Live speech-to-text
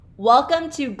Welcome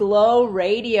to Glow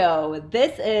Radio.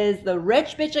 This is the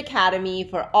Rich Bitch Academy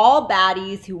for all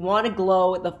baddies who want to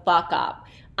glow the fuck up.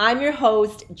 I'm your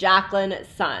host, Jacqueline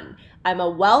Sun. I'm a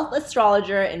wealth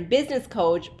astrologer and business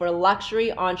coach for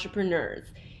luxury entrepreneurs.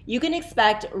 You can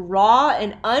expect raw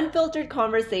and unfiltered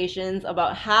conversations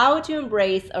about how to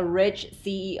embrace a rich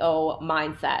CEO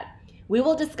mindset. We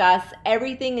will discuss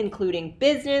everything including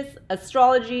business,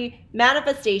 astrology,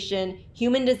 manifestation,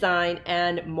 human design,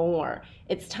 and more.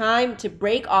 It's time to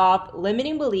break off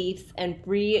limiting beliefs and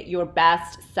free your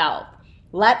best self.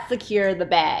 Let's secure the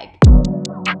bag.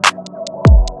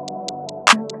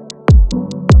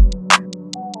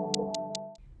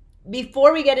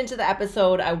 Before we get into the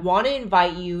episode, I want to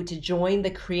invite you to join the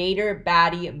Creator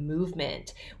Baddie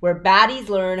movement, where baddies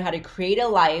learn how to create a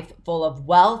life full of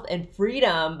wealth and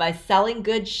freedom by selling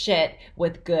good shit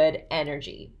with good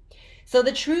energy. So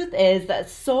the truth is that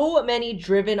so many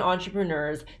driven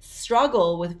entrepreneurs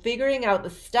struggle with figuring out the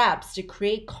steps to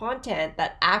create content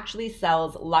that actually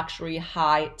sells luxury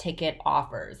high ticket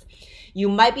offers. You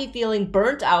might be feeling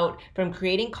burnt out from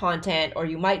creating content, or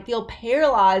you might feel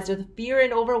paralyzed with fear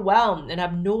and overwhelmed and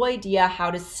have no idea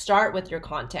how to start with your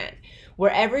content.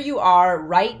 Wherever you are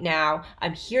right now,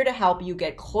 I'm here to help you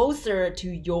get closer to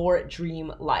your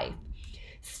dream life.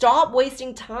 Stop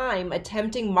wasting time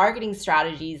attempting marketing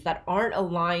strategies that aren't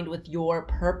aligned with your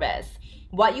purpose.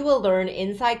 What you will learn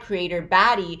inside Creator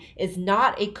Baddie is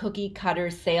not a cookie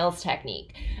cutter sales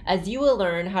technique, as you will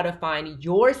learn how to find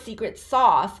your secret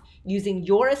sauce using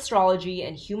your astrology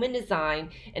and human design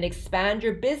and expand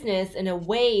your business in a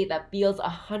way that feels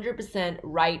 100%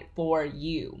 right for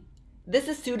you. This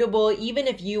is suitable even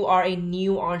if you are a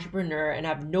new entrepreneur and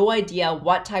have no idea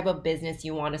what type of business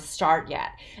you want to start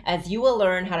yet, as you will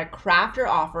learn how to craft your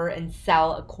offer and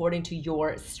sell according to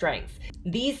your strengths.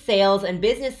 These sales and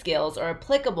business skills are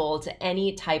applicable to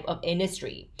any type of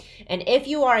industry. And if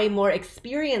you are a more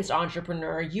experienced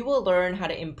entrepreneur, you will learn how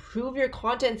to improve your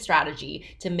content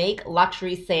strategy to make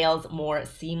luxury sales more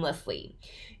seamlessly.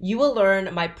 You will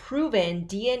learn my proven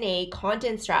DNA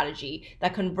content strategy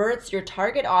that converts your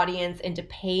target audience into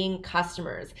paying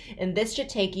customers, and this should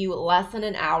take you less than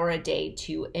an hour a day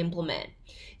to implement.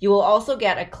 You will also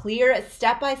get a clear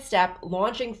step-by-step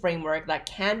launching framework that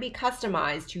can be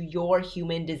customized to your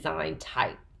human design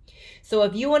type. So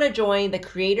if you want to join the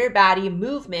Creator Baddie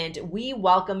movement, we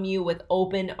welcome you with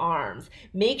open arms.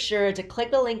 Make sure to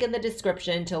click the link in the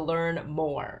description to learn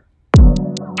more.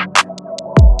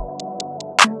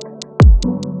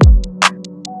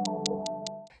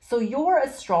 So your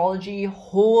astrology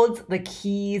holds the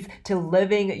keys to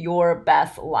living your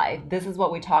best life. This is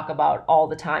what we talk about all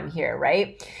the time here,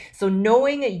 right? So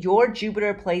knowing your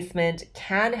Jupiter placement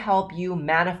can help you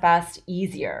manifest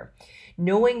easier.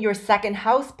 Knowing your second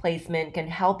house placement can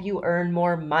help you earn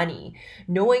more money.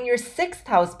 Knowing your sixth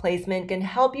house placement can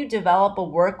help you develop a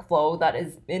workflow that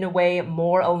is in a way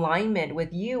more alignment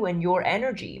with you and your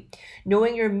energy.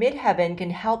 Knowing your midheaven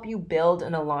can help you build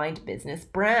an aligned business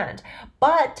brand.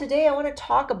 But today I want to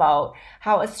talk about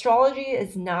how astrology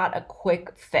is not a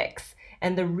quick fix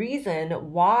and the reason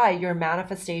why your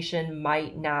manifestation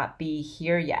might not be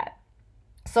here yet.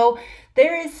 So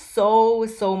there is so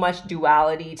much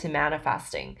duality to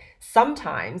manifesting.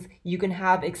 Sometimes you can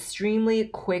have extremely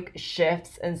quick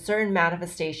shifts and certain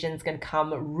manifestations can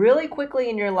come really quickly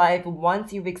in your life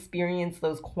once you've experienced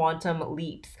those quantum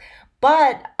leaps.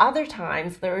 But other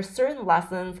times, there are certain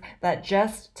lessons that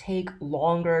just take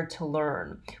longer to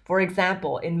learn. For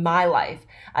example, in my life,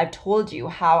 I've told you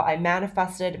how I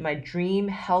manifested my dream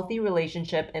healthy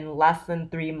relationship in less than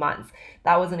 3 months.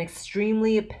 That was an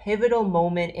extremely pivotal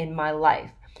moment in my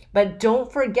life. But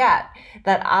don't forget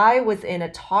that I was in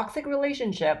a toxic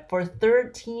relationship for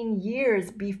 13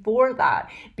 years before that,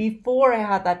 before I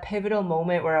had that pivotal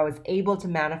moment where I was able to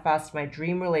manifest my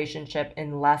dream relationship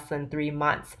in less than 3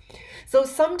 months. So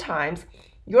sometimes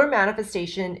your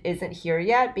manifestation isn't here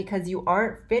yet because you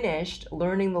aren't finished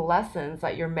learning the lessons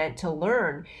that you're meant to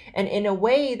learn. And in a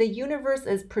way, the universe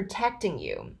is protecting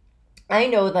you. I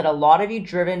know that a lot of you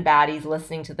driven baddies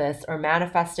listening to this are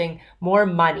manifesting more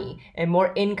money and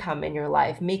more income in your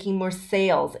life, making more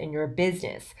sales in your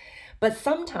business. But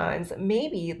sometimes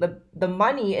maybe the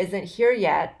money isn't here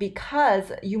yet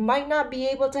because you might not be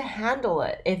able to handle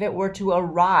it if it were to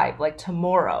arrive like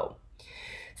tomorrow.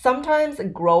 Sometimes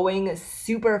growing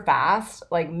super fast,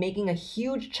 like making a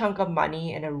huge chunk of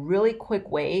money in a really quick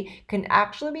way, can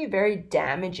actually be very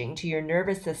damaging to your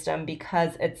nervous system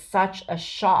because it's such a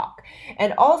shock.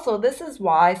 And also, this is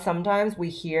why sometimes we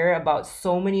hear about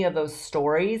so many of those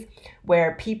stories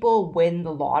where people win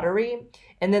the lottery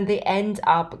and then they end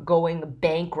up going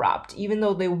bankrupt, even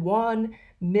though they won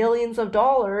millions of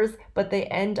dollars, but they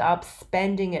end up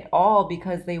spending it all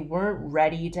because they weren't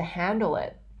ready to handle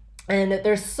it. And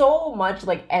there's so much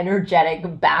like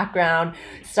energetic background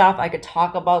stuff I could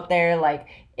talk about there. Like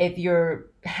if you're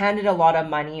handed a lot of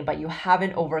money, but you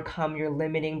haven't overcome your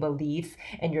limiting beliefs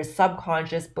and your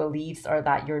subconscious beliefs are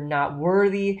that you're not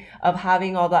worthy of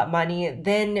having all that money,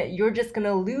 then you're just going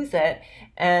to lose it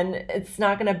and it's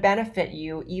not going to benefit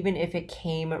you even if it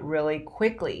came really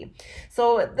quickly.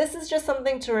 So this is just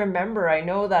something to remember. I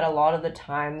know that a lot of the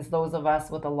times those of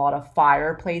us with a lot of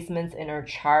fire placements in our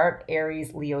chart,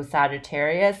 Aries, Leo,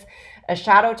 Sagittarius, a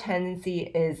shadow tendency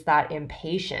is that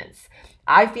impatience.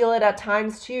 I feel it at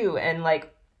times too. And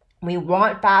like, we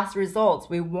want fast results.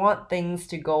 We want things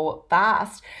to go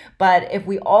fast. But if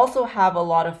we also have a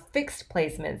lot of fixed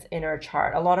placements in our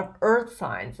chart, a lot of earth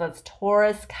signs, that's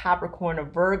Taurus, Capricorn,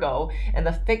 Virgo, and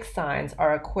the fixed signs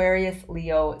are Aquarius,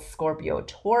 Leo, Scorpio,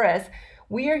 Taurus,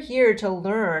 we are here to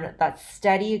learn that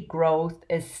steady growth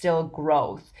is still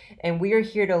growth. And we are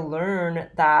here to learn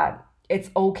that it's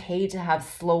okay to have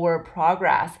slower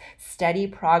progress. Steady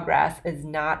progress is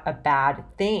not a bad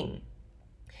thing.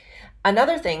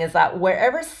 Another thing is that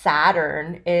wherever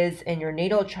Saturn is in your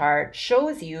natal chart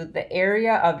shows you the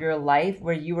area of your life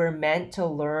where you were meant to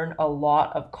learn a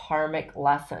lot of karmic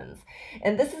lessons.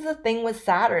 And this is the thing with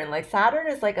Saturn. Like Saturn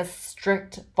is like a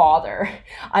strict father.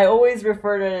 I always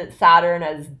refer to Saturn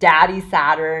as Daddy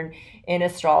Saturn in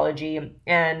astrology.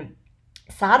 And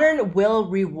Saturn will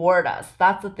reward us.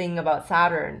 That's the thing about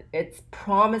Saturn. It's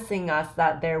promising us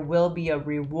that there will be a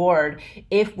reward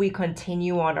if we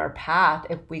continue on our path,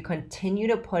 if we continue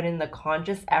to put in the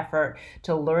conscious effort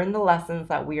to learn the lessons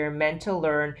that we are meant to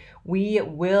learn, we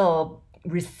will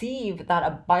receive that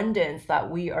abundance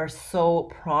that we are so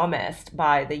promised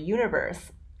by the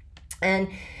universe. And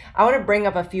I want to bring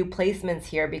up a few placements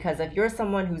here because if you're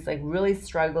someone who's like really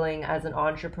struggling as an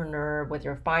entrepreneur with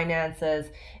your finances,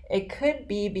 it could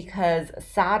be because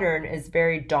Saturn is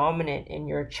very dominant in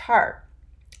your chart.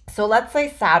 So let's say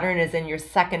Saturn is in your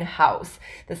second house,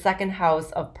 the second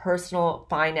house of personal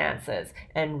finances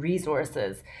and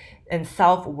resources and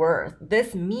self-worth.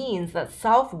 This means that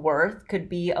self-worth could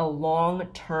be a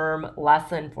long-term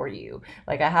lesson for you.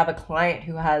 Like I have a client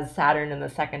who has Saturn in the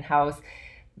second house.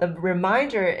 The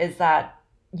reminder is that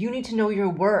you need to know your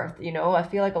worth. You know, I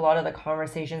feel like a lot of the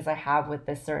conversations I have with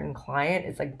this certain client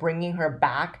is like bringing her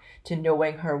back to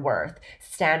knowing her worth,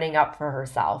 standing up for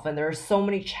herself. And there are so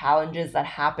many challenges that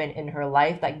happen in her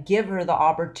life that give her the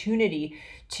opportunity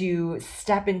to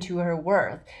step into her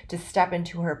worth, to step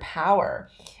into her power.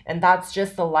 And that's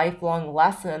just the lifelong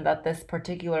lesson that this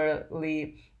particular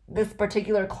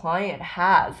client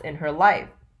has in her life.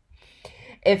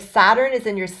 If Saturn is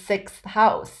in your sixth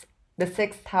house, the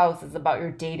sixth house is about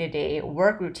your day-to-day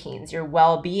work routines, your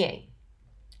well-being.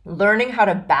 Learning how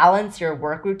to balance your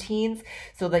work routines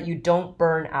so that you don't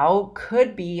burn out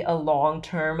could be a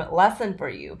long-term lesson for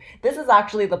you. This is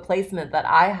actually the placement that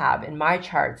I have in my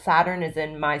chart. Saturn is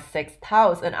in my sixth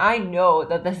house, and I know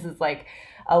that this is like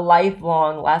a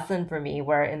lifelong lesson for me,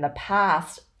 where in the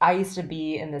past, I used to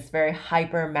be in this very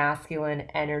hyper masculine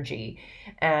energy.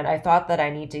 And I thought that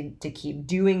I need to keep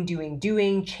doing,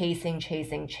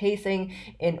 chasing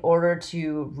in order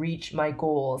to reach my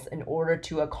goals, in order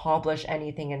to accomplish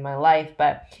anything in my life.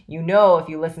 But you know, if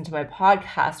you listen to my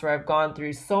podcast where I've gone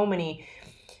through so many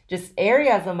just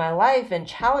areas of my life and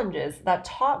challenges that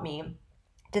taught me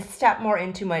to step more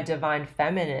into my divine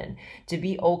feminine, to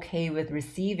be okay with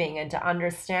receiving and to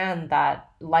understand that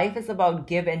life is about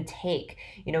give and take,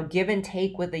 give and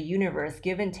take with the universe,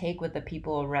 give and take with the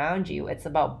people around you. It's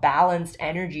about balanced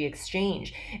energy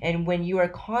exchange. And when you are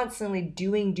constantly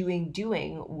doing,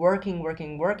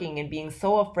 working, and being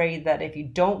so afraid that if you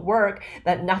don't work,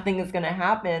 that nothing is going to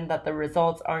happen, that the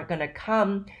results aren't going to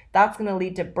come, that's going to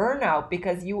lead to burnout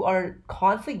because you are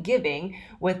constantly giving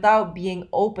without being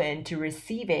open to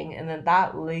receiving. And then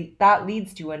that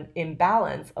leads to an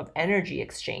imbalance of energy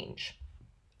exchange.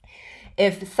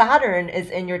 If Saturn is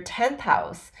in your 10th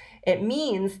house, it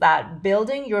means that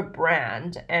building your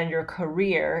brand and your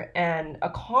career and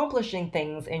accomplishing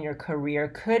things in your career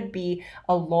could be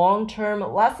a long-term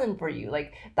lesson for you.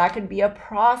 Like that could be a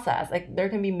process. Like there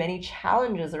can be many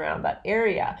challenges around that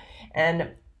area.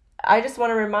 And I just want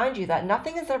to remind you that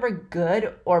nothing is ever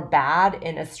good or bad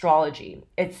in astrology.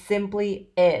 It simply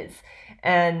is.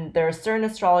 And there are certain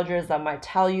astrologers that might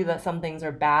tell you that some things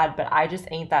are bad, but I just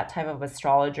ain't that type of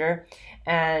astrologer.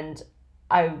 And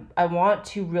I want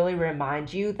to really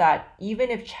remind you that even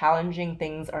if challenging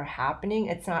things are happening,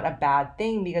 it's not a bad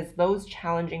thing because those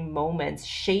challenging moments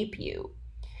shape you.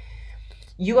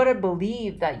 You got to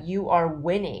believe that you are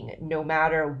winning no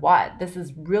matter what. This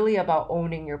is really about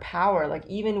owning your power. Like,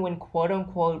 even when quote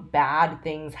unquote bad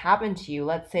things happen to you,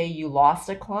 let's say you lost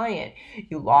a client,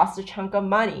 you lost a chunk of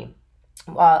money,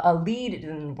 a lead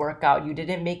didn't work out, you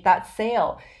didn't make that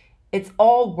sale. It's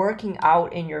all working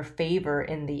out in your favor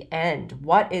in the end.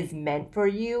 What is meant for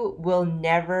you will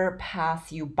never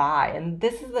pass you by. And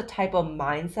this is the type of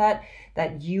mindset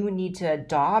that you need to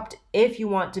adopt if you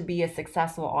want to be a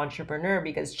successful entrepreneur,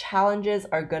 because challenges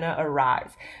are going to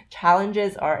arise.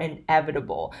 Challenges are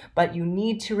inevitable, but you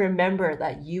need to remember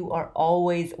that you are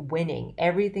always winning.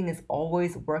 Everything is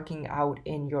always working out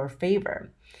in your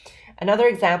favor. Another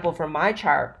example from my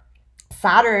chart,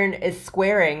 Saturn is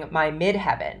squaring my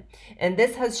midheaven. And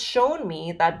this has shown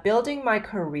me that building my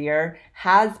career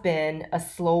has been a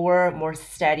slower, more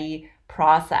steady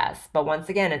process. But once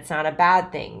again, it's not a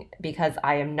bad thing because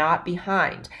I am not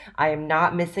behind. I am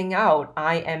not missing out.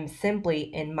 I am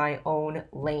simply in my own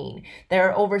lane. There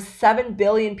are over 7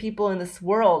 billion people in this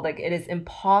world. Like, it is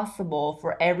impossible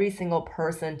for every single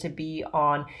person to be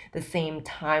on the same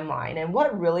timeline. And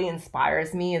what really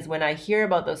inspires me is when I hear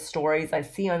about the stories I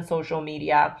see on social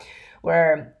media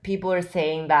where people are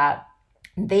saying that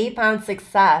they found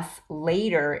success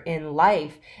later in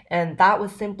life, and that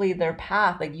was simply their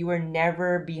path. Like, you were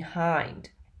never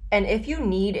behind. And if you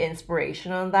need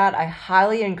inspiration on that, I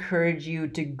highly encourage you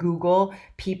to Google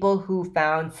people who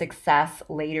found success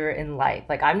later in life.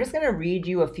 Like, I'm just going to read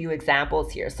you a few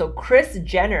examples here. So Kris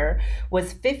Jenner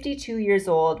was 52 years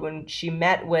old when she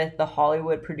met with the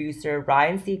Hollywood producer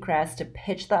Ryan Seacrest to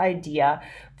pitch the idea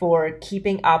for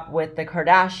Keeping Up with the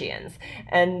Kardashians.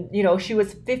 And, she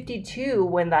was 52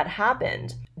 when that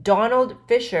happened. Donald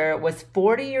Fisher was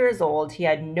 40 years old. He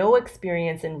had no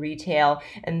experience in retail,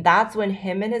 and that's when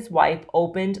him and his wife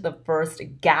opened the first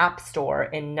Gap store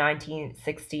in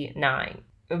 1969.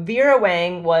 Vera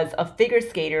Wang was a figure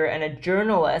skater and a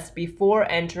journalist before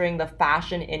entering the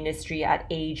fashion industry at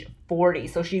age 40.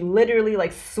 So she literally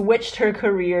switched her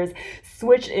careers,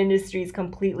 switched industries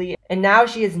completely, and now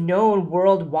she is known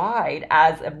worldwide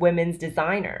as a women's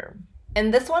designer.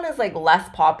 And this one is less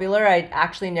popular. I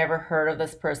actually never heard of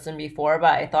this person before,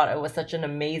 but I thought it was such an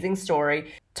amazing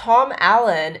story. Tom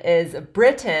Allen is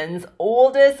Britain's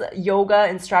oldest yoga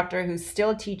instructor who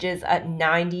still teaches at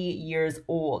 90 years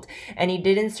old. And he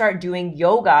didn't start doing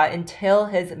yoga until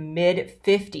his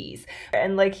mid-50s.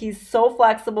 And he's so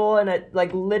flexible, and it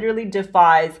literally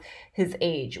defies his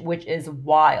age, which is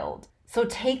wild. So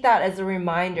take that as a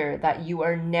reminder that you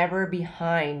are never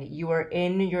behind. You are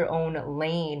in your own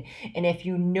lane. And if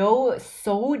you know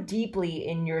so deeply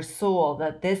in your soul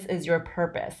that this is your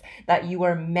purpose, that you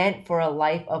are meant for a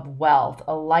life of wealth,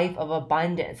 a life of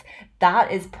abundance,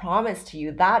 that is promised to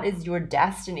you. That is your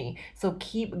destiny. So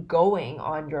keep going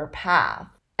on your path.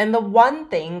 And the one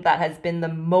thing that has been the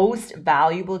most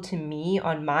valuable to me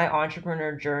on my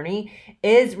entrepreneur journey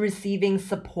is receiving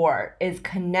support, is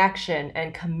connection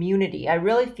and community. I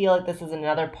really feel like this is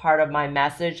another part of my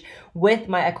message with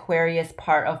my Aquarius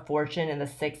part of fortune in the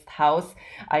 6th house.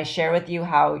 I share with you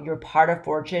how your part of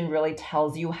fortune really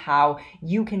tells you how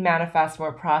you can manifest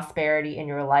more prosperity in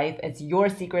your life. It's your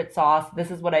secret sauce. This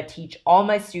is what I teach all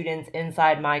my students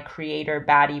inside my Creator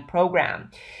Baddie program.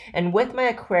 And with my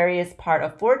Aquarius part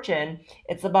of fortune,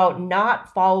 it's about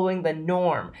not following the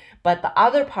norm. But the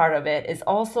other part of it is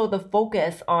also the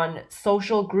focus on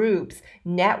social groups,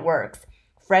 networks,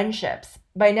 friendships.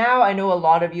 By now, I know a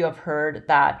lot of you have heard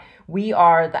that we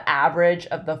are the average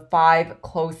of the 5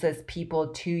 closest people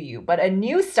to you. But a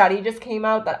new study just came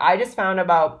out that I just found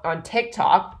about on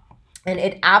TikTok, and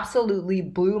it absolutely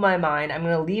blew my mind. I'm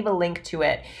going to leave a link to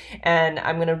it, and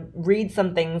I'm going to read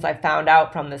some things I found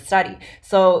out from the study.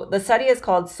 So the study is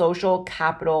called Social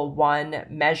Capital 1,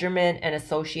 Measurement and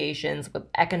Associations with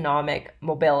Economic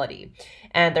Mobility.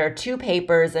 And there are 2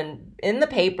 papers, and in the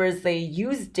papers, they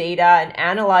use data and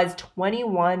analyzed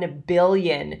 21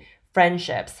 billion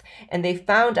friendships. And they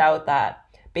found out that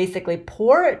basically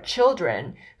poor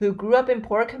children who grew up in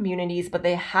poor communities, but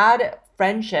they had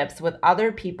friendships with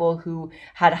other people who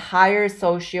had higher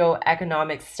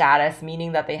socioeconomic status,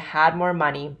 meaning that they had more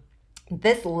money.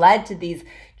 This led to these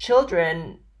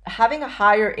children having a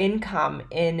higher income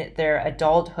in their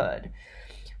adulthood,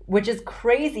 which is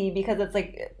crazy because it's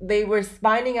they were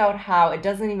finding out how it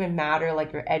doesn't even matter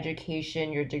your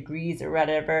education, your degrees or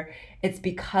whatever. It's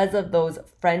because of those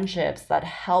friendships that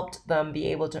helped them be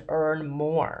able to earn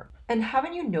more. And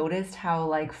haven't you noticed how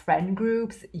like friend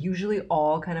groups usually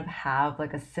all kind of have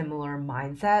like a similar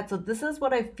mindset? So this is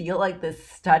what I feel like this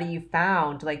study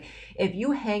found. Like if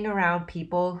you hang around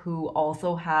people who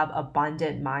also have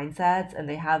abundant mindsets and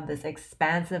they have this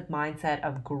expansive mindset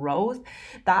of growth,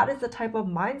 that is the type of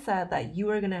mindset that you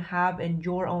are going to have in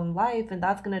your own life, and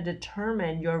that's going to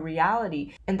determine your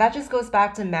reality. And that just goes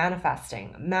back to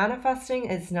manifesting. Manifesting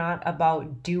is not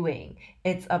about doing.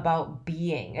 It's about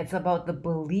being. It's about the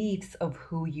beliefs of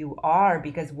who you are,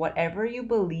 because whatever you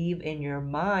believe in your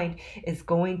mind is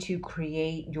going to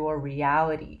create your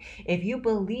reality. If you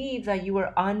believe that you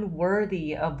are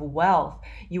unworthy of wealth,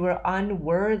 you are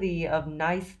unworthy of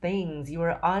nice things, you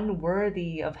are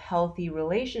unworthy of healthy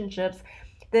relationships,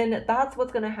 then that's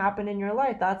what's going to happen in your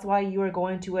life. That's why you are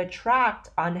going to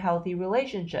attract unhealthy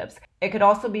relationships. It could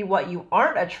also be what you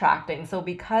aren't attracting. So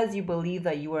because you believe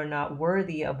that you are not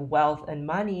worthy of wealth and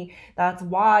money, that's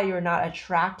why you're not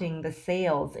attracting the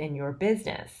sales in your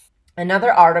business.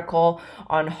 Another article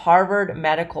on Harvard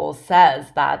Medical says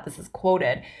that, this is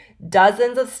quoted,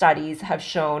 dozens of studies have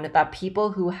shown that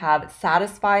people who have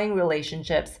satisfying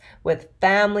relationships with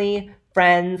family,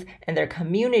 friends, and their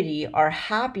community are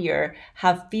happier,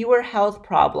 have fewer health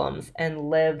problems, and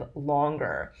live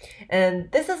longer.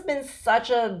 And this has been such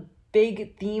a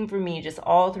big theme for me just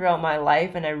all throughout my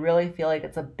life, and I really feel like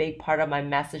it's a big part of my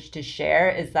message to share,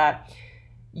 is that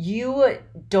you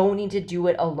don't need to do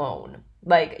it alone.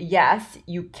 Like, yes,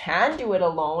 you can do it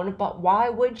alone, but why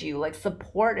would you? Like,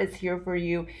 support is here for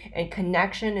you, and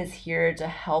connection is here to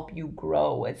help you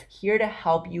grow. It's here to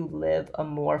help you live a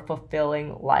more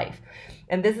fulfilling life.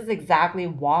 And this is exactly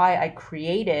why I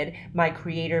created my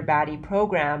Creator Baddie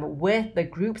program with the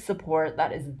group support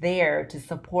that is there to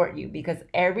support you, because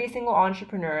every single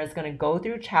entrepreneur is going to go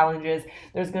through challenges.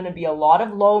 There's going to be a lot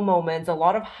of low moments, a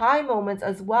lot of high moments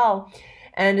as well.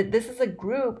 And this is a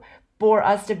group for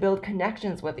us to build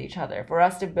connections with each other, for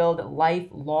us to build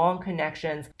lifelong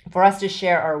connections, for us to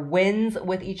share our wins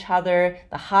with each other,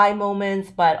 the high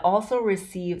moments, but also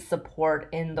receive support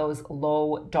in those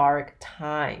low, dark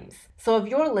times. So if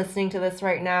you're listening to this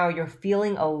right now, you're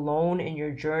feeling alone in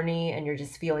your journey and you're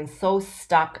just feeling so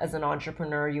stuck as an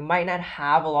entrepreneur, you might not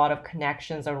have a lot of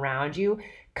connections around you,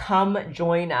 come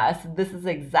join us. This is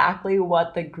exactly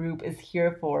what the group is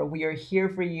here for. We are here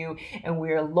for you, and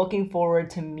we are looking forward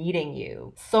to meeting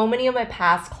you. So many of my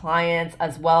past clients,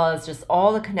 as well as just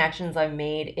all the connections I've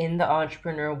made in the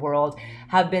entrepreneur world,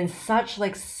 have been such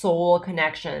like soul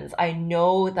connections. I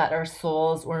know that our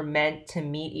souls were meant to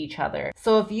meet each other.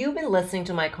 So if you've been listening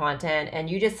to my content and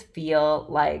you just feel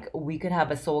like we could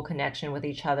have a soul connection with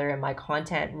each other and my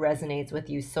content resonates with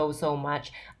you so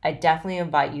much, I definitely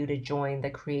invite you to join the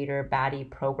Creator Baddie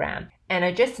program. And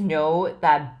I just know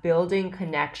that building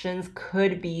connections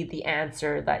could be the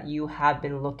answer that you have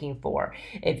been looking for.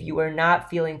 If you are not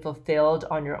feeling fulfilled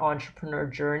on your entrepreneur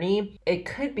journey, it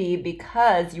could be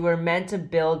because you are meant to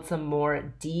build some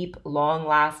more deep,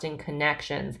 long-lasting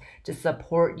connections to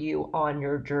support you on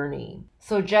your journey.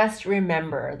 So just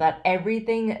remember that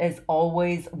everything is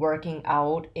always working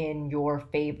out in your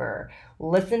favor.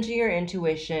 Listen to your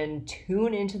intuition,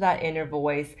 tune into that inner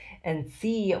voice, and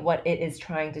see what it is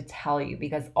trying to tell you,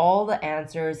 because all the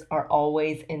answers are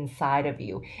always inside of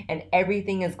you, and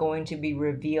everything is going to be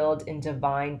revealed in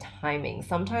divine timing.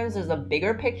 Sometimes there's a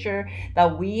bigger picture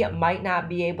that we might not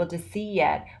be able to see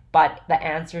yet, but the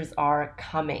answers are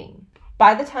coming.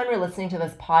 By the time you're listening to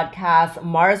this podcast,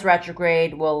 Mars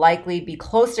retrograde will likely be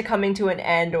close to coming to an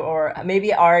end, or maybe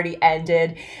it already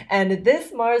ended. And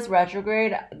this Mars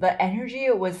retrograde, the energy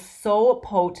was so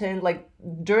potent. Like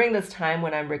during this time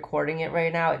when I'm recording it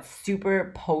right now, it's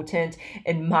super potent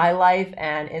in my life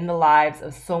and in the lives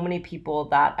of so many people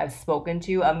that I've spoken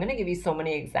to. I'm going to give you so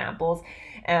many examples.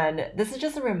 And this is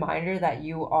just a reminder that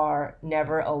you are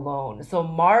never alone. So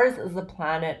Mars is the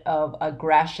planet of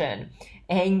aggression,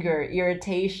 anger,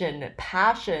 irritation,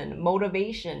 passion,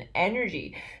 motivation,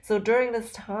 energy. So during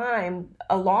this time,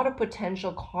 a lot of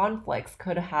potential conflicts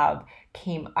could have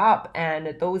came up,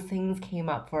 and those things came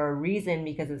up for a reason,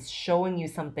 because it's showing you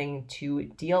something to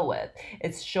deal with.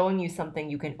 It's showing you something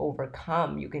you can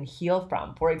overcome, you can heal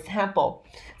from. For example,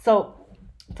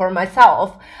 for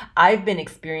myself, I've been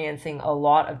experiencing a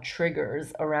lot of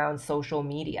triggers around social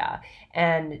media,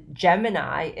 and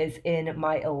Gemini is in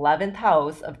my 11th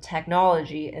house of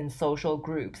technology and social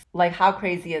groups. Like, how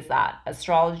crazy is that?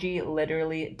 Astrology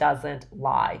literally doesn't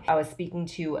lie. I was speaking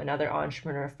to another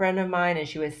entrepreneur friend of mine, and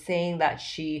she was saying that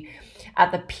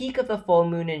at the peak of the full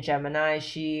moon in Gemini,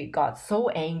 she got so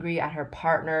angry at her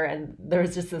partner, and there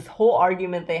was just this whole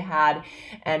argument they had.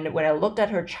 And when I looked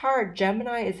at her chart,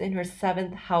 Gemini is in her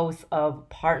 7th house of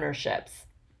partnerships.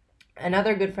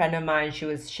 Another good friend of mine, she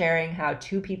was sharing how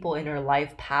two people in her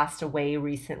life passed away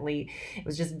recently. It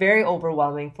was just very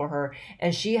overwhelming for her.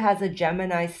 And she has a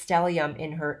Gemini stellium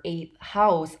in her eighth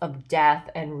house of death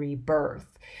and rebirth.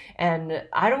 And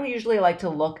I don't usually like to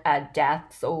look at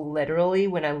death so literally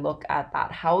when I look at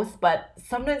that house, but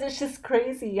sometimes it's just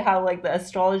crazy how like the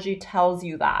astrology tells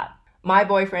you that. My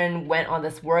boyfriend went on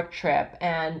this work trip,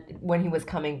 and when he was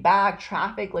coming back,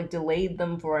 traffic like delayed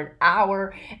them for an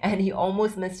hour, and he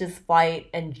almost missed his flight.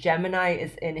 And Gemini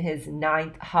is in his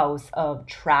ninth house of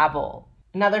travel.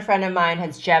 Another friend of mine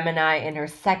has Gemini in her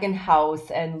second house,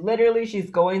 and literally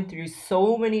she's going through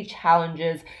so many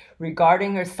challenges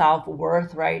regarding her self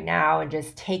worth right now and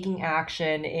just taking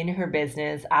action in her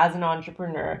business as an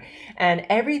entrepreneur. And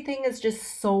everything is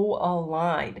just so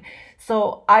aligned.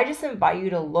 So I just invite you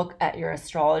to look at your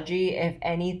astrology. If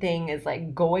anything is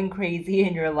like going crazy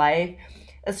in your life,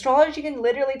 astrology can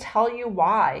literally tell you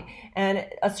why. And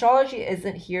astrology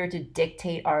isn't here to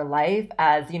dictate our life,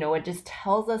 as it just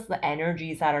tells us the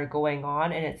energies that are going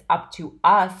on, and it's up to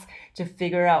us to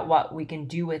figure out what we can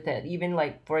do with it. Even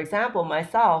like, for example,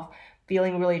 myself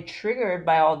feeling really triggered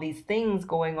by all these things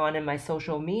going on in my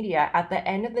social media, at the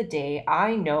end of the day,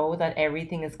 I know that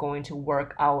everything is going to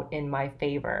work out in my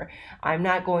favor. I'm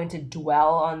not going to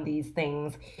dwell on these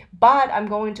things, but I'm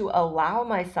going to allow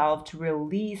myself to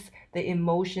release the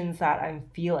emotions that I'm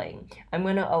feeling. I'm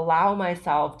going to allow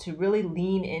myself to really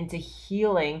lean into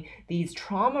healing these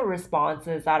trauma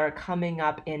responses that are coming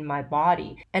up in my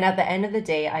body. And at the end of the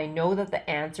day, I know that the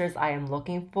answers I am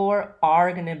looking for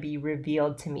are going to be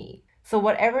revealed to me. So,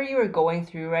 whatever you are going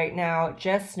through right now,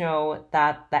 just know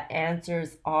that the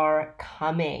answers are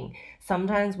coming.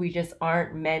 Sometimes we just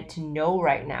aren't meant to know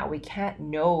right now. We can't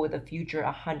know the future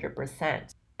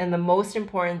 100%. And the most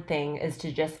important thing is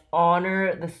to just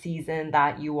honor the season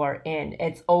that you are in.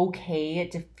 It's okay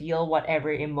to feel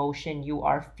whatever emotion you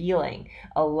are feeling.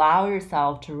 Allow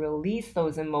yourself to release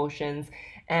those emotions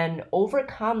and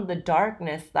overcome the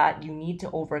darkness that you need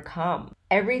to overcome.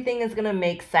 Everything is going to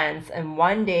make sense, and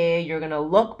one day you're going to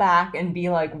look back and be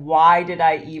like, why did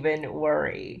I even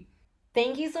worry?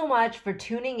 Thank you so much for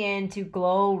tuning in to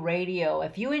Glow Radio.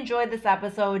 If you enjoyed this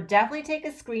episode, definitely take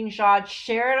a screenshot,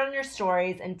 share it on your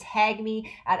stories, and tag me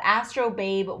at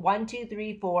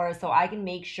AstroBabe1234 so I can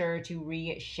make sure to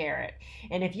re-share it.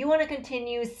 And if you want to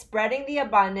continue spreading the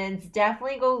abundance,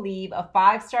 definitely go leave a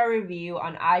 5-star review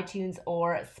on iTunes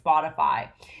or Spotify.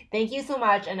 Thank you so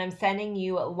much, and I'm sending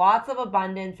you lots of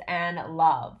abundance and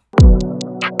love.